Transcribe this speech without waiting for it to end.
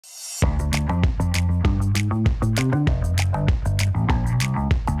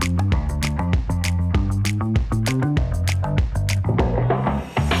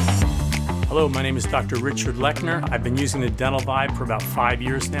My name is Dr. Richard Lechner. I've been using the Dental Vibe for about 5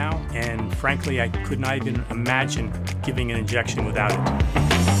 years now, and frankly, I could not even imagine giving an injection without it.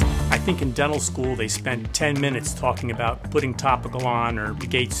 I think in dental school they spent 10 minutes talking about putting topical on or the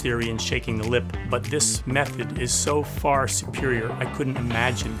Gates theory and shaking the lip, but this method is so far superior I couldn't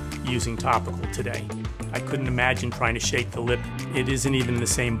imagine using topical today. I couldn't imagine trying to shake the lip. It isn't even the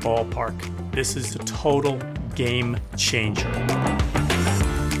same ballpark. This is a total game changer.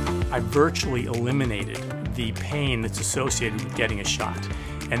 I virtually eliminated the pain that's associated with getting a shot.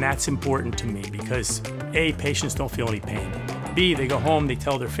 And that's important to me because A, patients don't feel any pain. B, they go home, they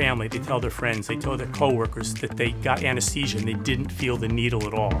tell their family, they tell their friends, they tell their coworkers that they got anesthesia and they didn't feel the needle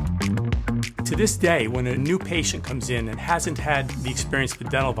at all. To this day, when a new patient comes in and hasn't had the experience with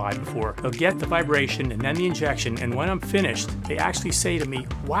Dental Vibe before, they'll get the vibration and then the injection, and when I'm finished, they actually say to me,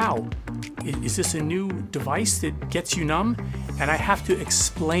 "Wow, is this a new device that gets you numb?" And I have to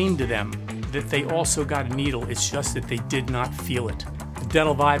explain to them that they also got a needle, it's just that they did not feel it. The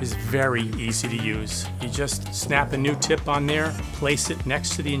Dental Vibe is very easy to use. You just snap a new tip on there, place it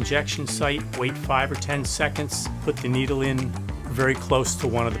next to the injection site, wait 5 or 10 seconds, put the needle in very close to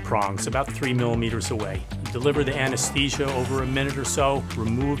one of the prongs, about 3 millimeters away. Deliver the anesthesia over a minute or so,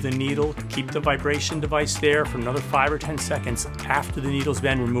 remove the needle, keep the vibration device there for another 5 or 10 seconds after the needle's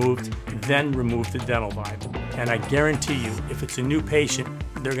been removed, then remove the Dental Vibe. And I guarantee you, if it's a new patient,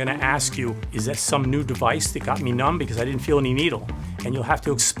 they're gonna ask you, is that some new device that got me numb because I didn't feel any needle? And you'll have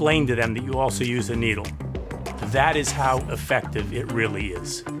to explain to them that you also use a needle. That is how effective it really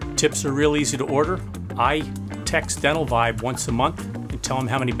is. Tips are real easy to order. I text Dental Vibe once a month and tell them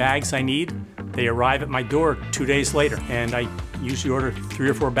how many bags I need. They arrive at my door 2 days later, and I usually order 3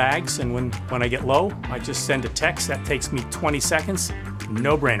 or 4 bags, and when I get low, I just send a text. That takes me 20 seconds.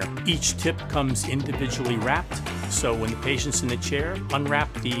 No brainer. Each tip comes individually wrapped, so when the patient's in the chair,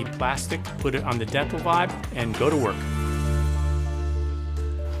 unwrap the plastic, put it on the Dental Vibe, and go to work.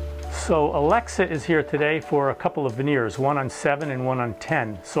 So Alexa is here today for a couple of veneers, one on 7 and one on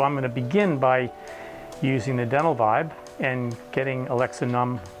 10. So I'm going to begin by using the Dental Vibe and getting Alexa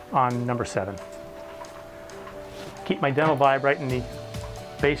numb on number 7. Keep my Dental Vibe right in the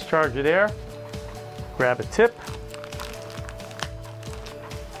base charger there. Grab a tip.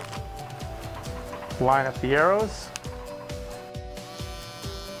 Line up the arrows.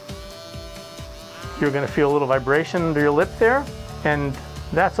 You're going to feel a little vibration under your lip there, and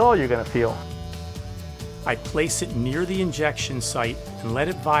that's all you're going to feel. I place it near the injection site and let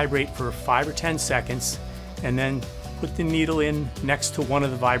it vibrate for 5 or 10 seconds, and then put the needle in next to one of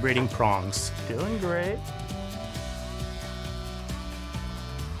the vibrating prongs. Doing great.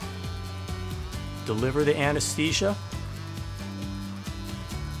 Deliver the anesthesia.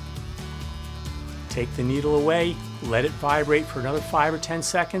 Take the needle away, let it vibrate for another 5 or 10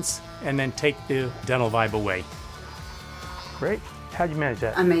 seconds, and then take the Dental Vibe away. Great. How'd you manage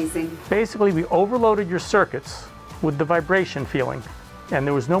that? Amazing. Basically, we overloaded your circuits with the vibration feeling, and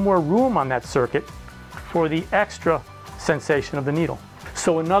there was no more room on that circuit for the extra sensation of the needle.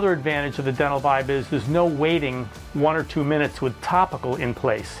 So another advantage of the Dental Vibe is there's no waiting 1 or 2 minutes with topical in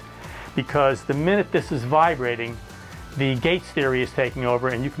place, because the minute this is vibrating, the Gates theory is taking over,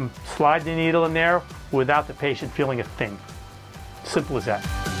 and you can slide the needle in there without the patient feeling a thing. Simple as that.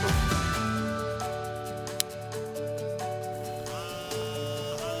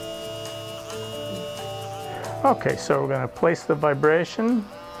 Okay, so we're going to place the vibration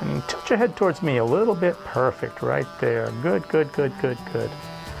and tilt your head towards me a little bit. Perfect, right there. Good, good, good, good, good.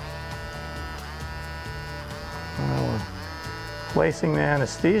 Now we're placing the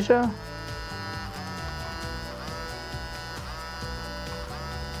anesthesia.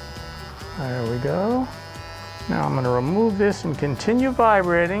 There we go. Now I'm going to remove this and continue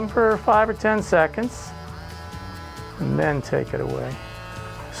vibrating for 5 or 10 seconds, and then take it away.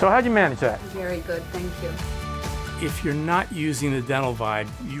 So how'd you manage that? Very good, thank you. If you're not using the Dental Vibe,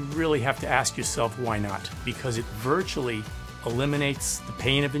 you really have to ask yourself why not, because it virtually eliminates the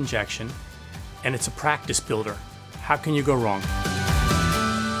pain of injection, and it's a practice builder. How can you go wrong?